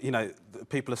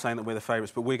people are saying that we're the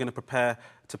favourites, but we're going to prepare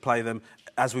to play them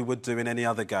as we would do in any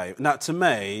other game. Now, to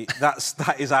me,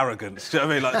 that is arrogance. Do you know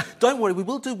what I mean? Like, don't worry, we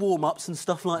will do warm-ups and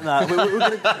stuff like that. We're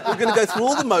going to go through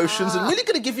all the motions and really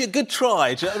going to give you a good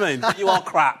try. Do you know what I mean? But you are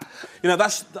crap.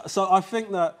 So I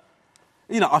think that.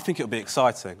 I think it'll be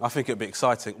exciting.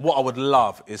 What I would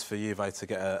love is for Juve to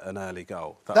get an early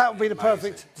goal. That would be the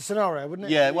perfect scenario, wouldn't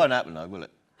it? Yeah, it won't happen though, will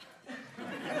it?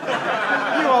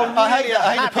 I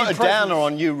hate to put a downer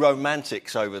on you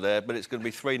romantics over there, but it's going to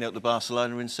be 3-0 to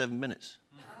Barcelona in 7 minutes.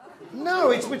 No,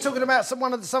 we're talking about some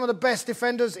of the best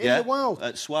defenders in the world.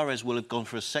 Suarez will have gone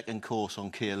for a second course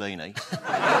on Chiellini.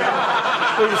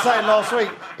 We were saying last week,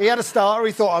 he had a starter,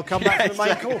 he thought I'd come back to the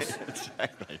main course.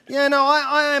 Exactly. Yeah, no,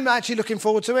 I am actually looking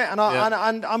forward to it, and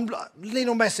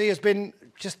Lionel Messi has been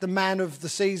just the man of the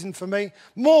season for me.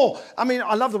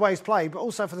 I love the way he's played, but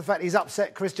also for the fact he's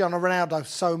upset Cristiano Ronaldo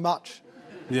so much.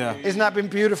 Yeah. Isn't that been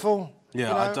beautiful?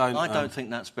 Yeah, I don't think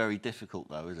that's very difficult,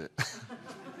 though, is it?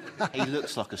 He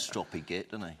looks like a stroppy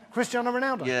git, doesn't he? Cristiano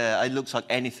Ronaldo? Yeah, it looks like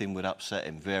anything would upset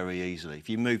him very easily. If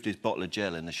you moved his bottle of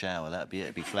gel in the shower, that'd be it.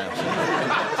 It'd be flouncing.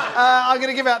 I'm going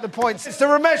to give out the points. It's to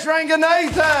Romesh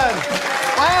Ranganathan!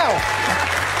 Wow!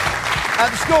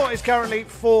 The score is currently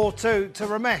 4-2 to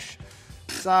Romesh.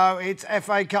 So it's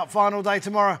FA Cup final day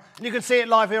tomorrow. And you can see it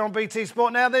live here on BT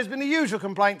Sport. Now, there's been the usual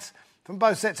complaints from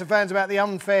both sets of fans about the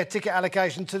unfair ticket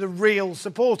allocation to the real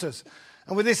supporters.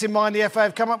 And with this in mind, the FA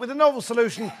have come up with a novel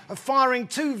solution of firing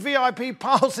 2 VIP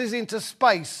passes into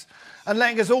space and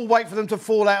letting us all wait for them to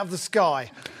fall out of the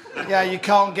sky. Yeah, you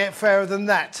can't get fairer than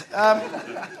that.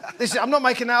 I'm not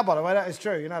making that up, by the way, that is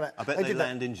true, you know that. I bet they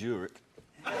land in Zurich.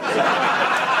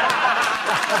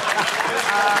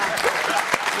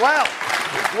 Well,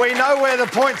 we know where the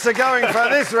points are going for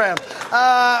this round.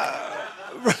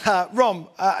 Rom,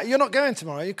 you're not going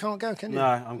tomorrow. You can't go, can you? No,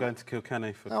 I'm going to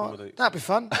Kilkenny for comedy. That'd be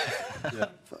fun. Yeah.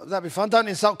 That'd be fun. Don't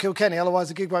insult Kilkenny, otherwise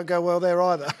the gig won't go well there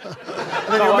either.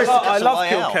 I love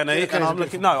Kilkenny, and I'm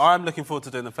looking forward to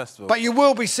doing the festival. But you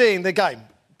will be seeing the game.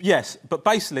 Yes, but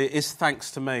basically it's thanks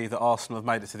to me that Arsenal have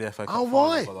made it to the FA Cup final.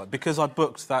 Why? Because I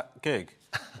booked that gig.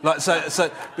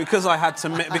 So because I had to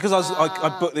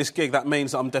I booked this gig, that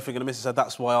means that I'm definitely going to miss it. So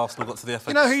that's why Arsenal got to the FA Cup.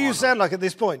 You know who final. you sound like at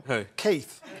this point? Who?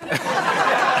 Keith.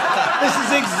 This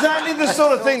is exactly the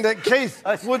sort of thing that Keith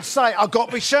would say. I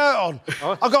got my shirt on.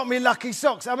 I got me lucky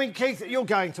socks. I mean, Keith, you're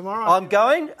going tomorrow. I'm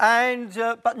going,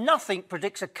 but nothing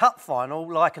predicts a cup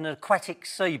final like an aquatic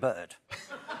seabird.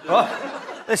 Right?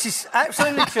 This is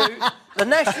absolutely true. The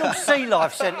National Sea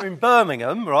Life Centre in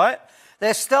Birmingham, right?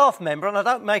 Their staff member, and I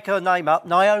don't make her name up,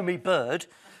 Naomi Bird,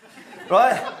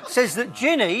 right, says that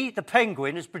Ginny, the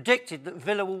penguin, has predicted that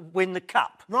Villa will win the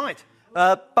cup. Right.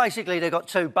 Basically, they've got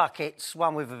 2 buckets,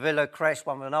 one with a Villa crest,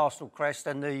 one with an Arsenal crest,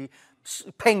 and the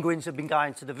penguins have been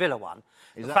going to the Villa one.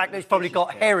 The fact that it's probably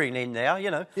got herring in there, you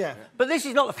know. Yeah. But this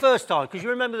is not the first time, because you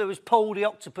remember there was Paul the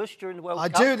octopus during the World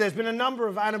Cup. I do. There's been a number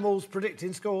of animals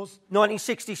predicting scores.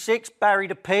 1966, Barry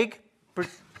the pig.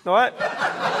 Right?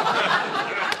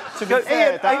 To be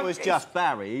fair, that was just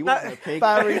Barry. He wasn't a pig.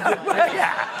 Barry.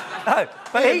 No,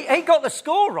 but he got the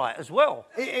score right as well.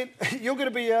 You're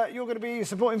going to be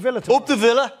supporting Villa tomorrow. Up the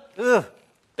Villa. Ugh.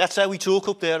 That's how we talk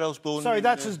up there. I was born. Sorry,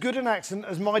 that's as good an accent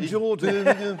as my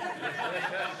Jordan.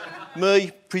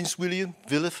 Me, Prince William,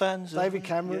 Villa fans. David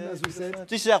Cameron, as we said.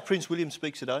 This is how Prince William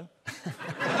speaks at home.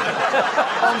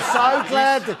 I'm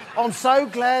so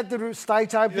glad the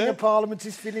state opening of Parliament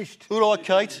is finished. All right,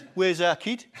 Kate. Where's our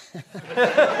kid?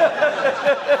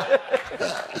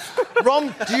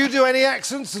 Ron, do you do any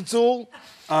accents at all?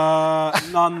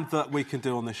 None that we can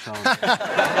do on this show.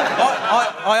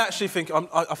 I actually think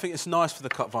I think it's nice for the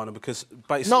cup final because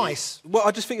basically... Nice? Well,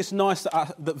 I just think it's nice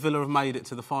that Villa have made it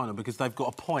to the final because they've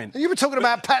got a point. You were talking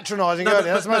about patronising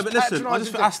earlier. But listen, I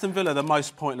just think Aston Villa are the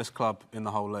most pointless club in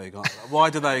the whole league. Why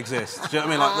do they exist? Do you know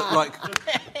what I mean? Like,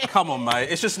 come on, mate.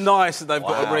 It's just nice that they've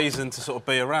got a reason to sort of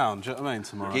be around. Do you know what I mean,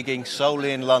 tomorrow? Gigging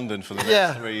solely in London for the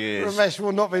next 3 years. Ramesh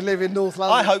will not be living North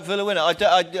London. I hope Villa win it.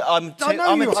 I'm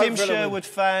a Tim Sherwood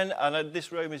fan, and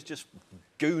this room is just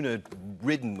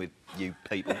gooner-ridden with you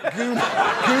people. Gooner-ridden?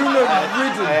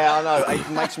 Yeah, I know. It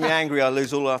makes me angry. I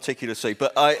lose all articulacy.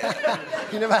 But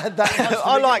You never had that.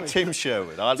 I like Tim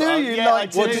Sherwood. What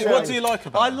do you like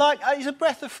about him? He's a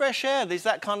breath of fresh air. There's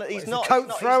that kind of... He's not...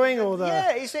 coat throwing or the...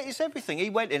 Yeah, it's everything. He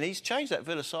went in, he's changed that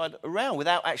Villa side around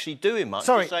without actually doing much.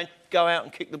 Sorry. Just saying, go out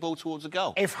and kick the ball towards the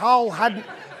goal. If Hull had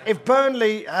beaten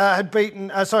Burnley,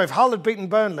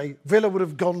 Villa would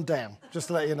have gone down, just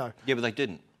to let you know. Yeah, but they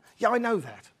didn't. Yeah, I know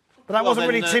that. But that wasn't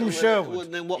really Tim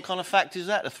Sherwood. Then what kind of fact is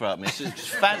that to throw at me? It's just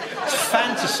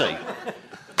fantasy.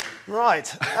 Right.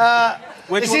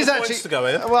 Where do you want the points to go,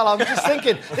 Ian? Well, I'm just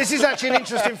thinking, this is actually an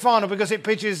interesting final because it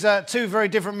pitches two very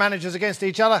different managers against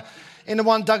each other. In the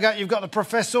one dugout, you've got the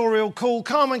professorial, cool,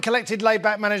 calm and collected,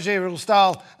 laid-back managerial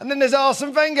style. And then there's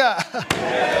Arsene Wenger.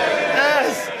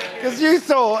 Yes, because you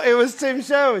thought it was Tim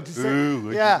Sherwood.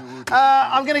 Yeah.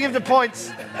 I'm going to give the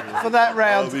points for that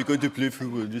round. We're going to play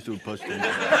through this old past.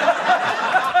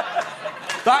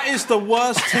 That is the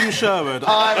worst Tim Sherwood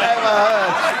I've ever heard.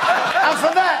 And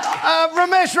for that,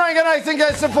 Romesh Ranganathan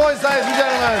gets the points, ladies and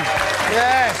gentlemen.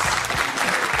 Yes.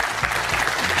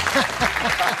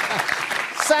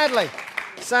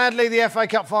 Sadly, the FA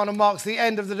Cup final marks the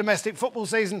end of the domestic football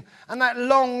season and that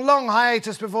long, long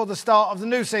hiatus before the start of the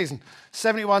new season.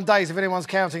 71 days, if anyone's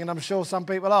counting, and I'm sure some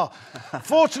people are.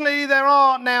 Fortunately, there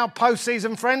are now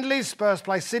post-season friendlies. Spurs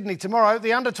play Sydney tomorrow.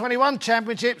 The Under-21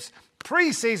 Championships,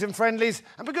 pre-season friendlies,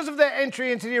 and because of their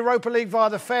entry into the Europa League via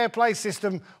the fair play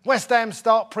system, West Ham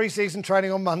start pre-season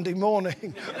training on Monday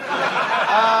morning.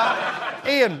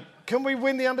 Ian, can we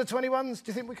win the Under-21s? Do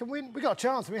you think we can win? We've got a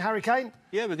chance. I mean, Harry Kane.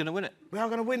 Yeah, we're going to win it. We are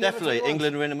going to win. Definitely. The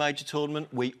England are in a major tournament.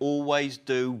 We always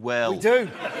do well. We do. We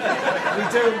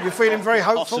do. You're feeling very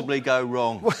hopeful. Possibly go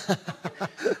wrong.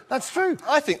 That's true.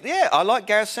 I think, yeah, I like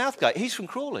Gareth Southgate. He's from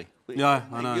Crawley. Yeah,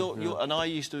 I know. And I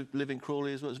used to live in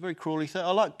Crawley as well. It's a very Crawley thing.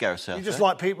 I like Gareth Southgate. You just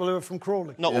like people who are from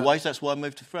Crawley? Not always. That's why I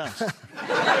moved to France.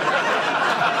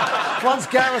 Once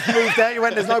Gareth moved out, you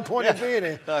went, there's no point in being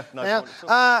here. No now,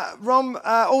 point. Rom,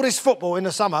 all this football in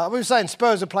the summer, we were saying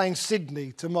Spurs are playing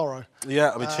Sydney tomorrow. Yeah,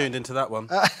 I'll be tuned into that one.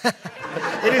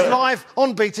 It is live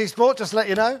on BT Sport, just to let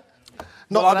you know.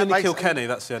 Not well, I'm in Kilkenny,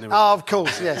 that's the only reason. Oh, of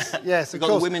course, yes, yes, We've of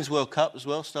got course. the Women's World Cup as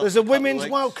well. There's a Women's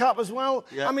World Cup as well.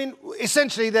 Yeah. I mean,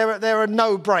 essentially, there are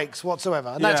no breaks whatsoever,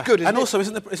 and that's good, isn't and it? also,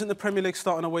 isn't the Premier League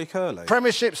starting a week early?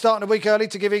 Premiership starting a week early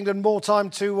to give England more time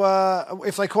to,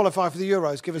 if they qualify for the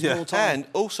Euros, give us more time. And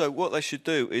also, what they should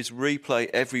do is replay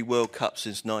every World Cup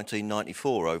since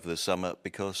 1994 over the summer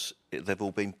because they've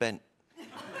all been bent.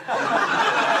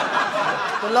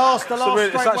 The last it's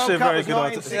great actually World a very good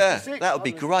idea. Yeah, that would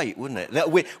be great, wouldn't it?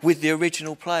 With the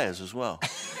original players as well.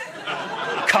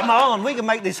 Come on, we can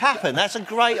make this happen. That's a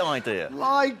great idea.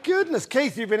 My goodness,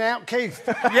 Keith, you've been out, Keith.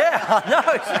 Yeah, I know,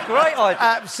 it's a great idea.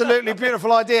 Absolutely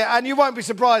beautiful idea. And you won't be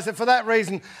surprised that for that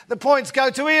reason, the points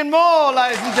go to Ian Moore,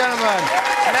 ladies and gentlemen.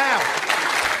 Now,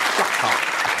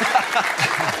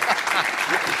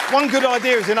 one good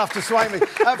idea is enough to sway me.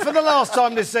 For the last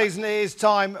time this season, it is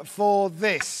time for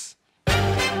this.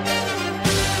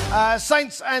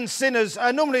 Saints and Sinners.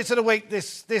 Normally it's of the week.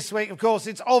 This week, of course,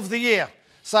 it's of the year.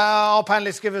 So our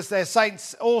panellists give us their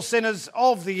Saints or Sinners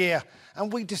of the year,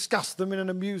 and we discuss them in an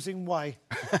amusing way.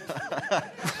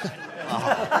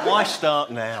 Why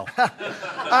start now?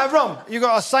 Rom, you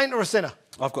got a saint or a sinner?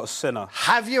 I've got a sinner.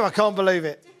 Have you? I can't believe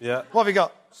it. Yeah. What have you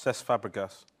got? Cesc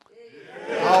Fabregas.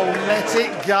 Oh, let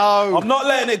it go. I'm not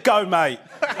letting it go, mate.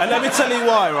 And let me tell you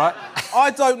why, right? I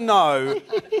don't know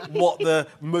what the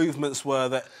movements were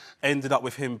that ended up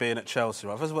with him being at Chelsea,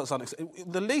 right?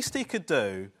 The least he could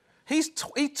do, he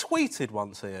tweeted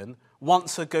once, Ian,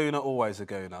 once a gooner, always a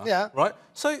gooner. Yeah. Right?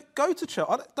 So go to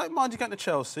Chelsea. I don't mind you getting to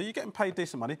Chelsea. You're getting paid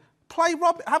decent money. Play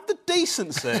rubbish. Have the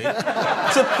decency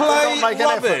to play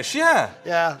rubbish. Yeah.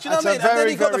 Yeah. Do you know what I mean? And then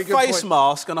he got the face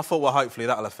mask, and I thought, well, hopefully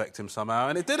that'll affect him somehow.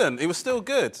 And it didn't. He was still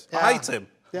good. Yeah. I hate him.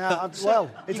 Yeah,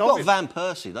 well, it's You've got Van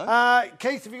Persie, though.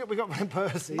 Keith, have we got Van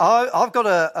Persie? I've got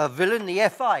a Villa in the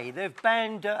FA. They've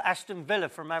banned Aston Villa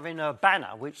from having a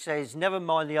banner which says, never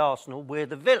mind the Arsenal, we're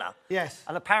the Villa. Yes.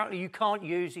 And apparently you can't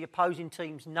use the opposing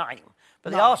team's name.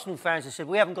 But the Arsenal fans have said,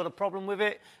 we haven't got a problem with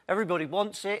it. Everybody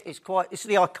wants it. It's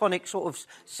the iconic sort of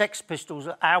Sex Pistols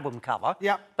album cover.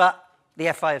 Yeah. But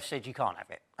the FA have said you can't have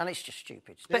it. And it's just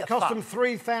stupid. It cost them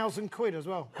 £3,000 as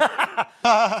well.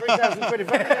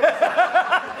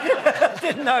 £3,000.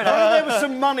 Didn't know that. There was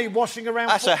some money washing around.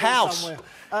 That's a house. Somewhere.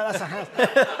 That's a house.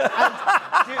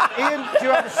 Ian, do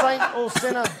you have a saint or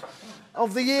sinner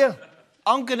of the year?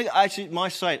 I'm going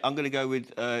to go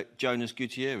with Jonas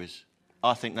Gutierrez.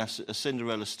 I think that's a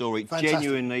Cinderella story.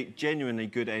 Fantastic. Genuinely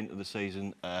good end of the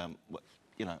season.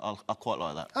 You know, I quite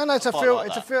like that. I know it's a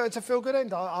feel good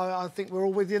end. I think we're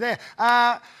all with you there.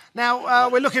 Now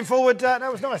we're looking forward.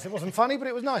 That was nice. It wasn't funny, but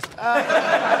it was nice.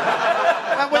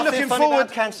 We're looking forward.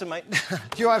 About cancer, mate.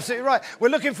 You're absolutely right. We're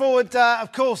looking forward,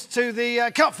 of course, to the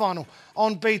Cup final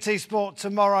on BT Sport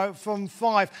tomorrow from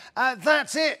 5.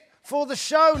 That's it for the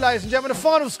show, ladies and gentlemen. The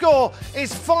final score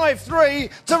is 5-3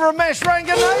 to Romesh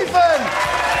Ranganathan.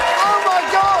 Oh my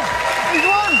God, he's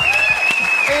won.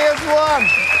 He has won.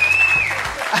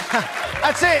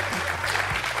 That's it.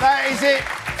 That is it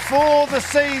for the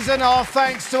season. Our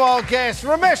thanks to our guest,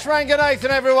 Romesh Ranganathan,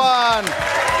 everyone.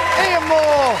 Ian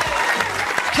Moore,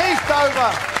 Keith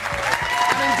Dover,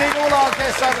 and indeed all our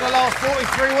guests over the last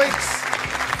 43 weeks.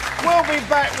 We'll be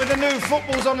back with the new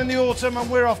footballs on in the autumn, and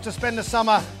we're off to spend the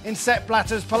summer in Sepp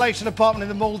Blatter's palatial apartment in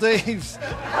the Maldives.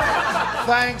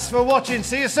 Thanks for watching.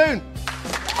 See you soon.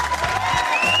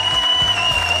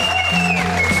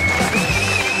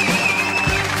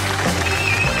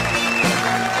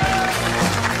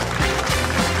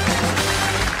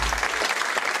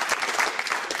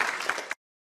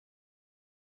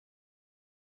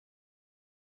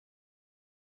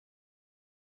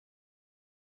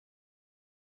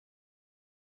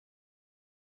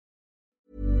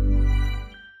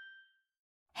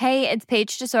 Hey, it's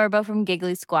Paige DeSorbo from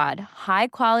Giggly Squad. High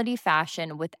quality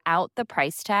fashion without the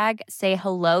price tag. Say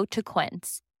hello to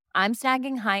Quince. I'm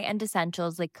snagging high-end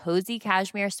essentials like cozy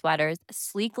cashmere sweaters,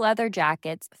 sleek leather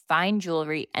jackets, fine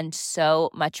jewelry, and so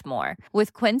much more.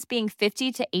 With Quince being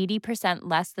 50 to 80%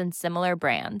 less than similar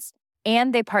brands.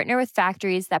 And they partner with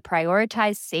factories that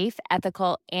prioritize safe,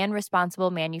 ethical, and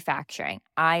responsible manufacturing.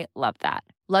 I love that.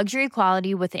 Luxury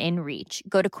quality within reach.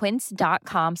 Go to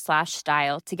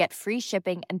quince.com/style to get free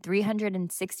shipping and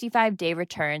 365-day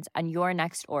returns on your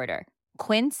next order.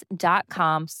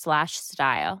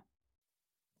 Quince.com/style.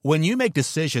 When you make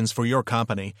decisions for your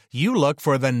company, you look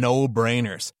for the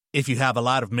no-brainers. If you have a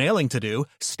lot of mailing to do,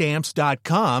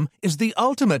 Stamps.com is the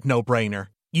ultimate no-brainer.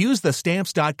 Use the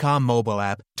Stamps.com mobile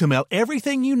app to mail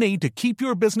everything you need to keep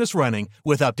your business running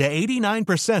with up to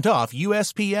 89% off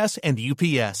USPS and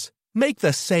UPS. Make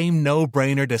the same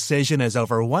no-brainer decision as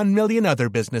over 1 million other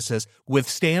businesses with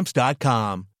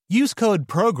Stamps.com. Use code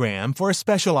PROGRAM for a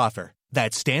special offer.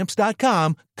 That's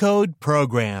Stamps.com, code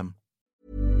PROGRAM.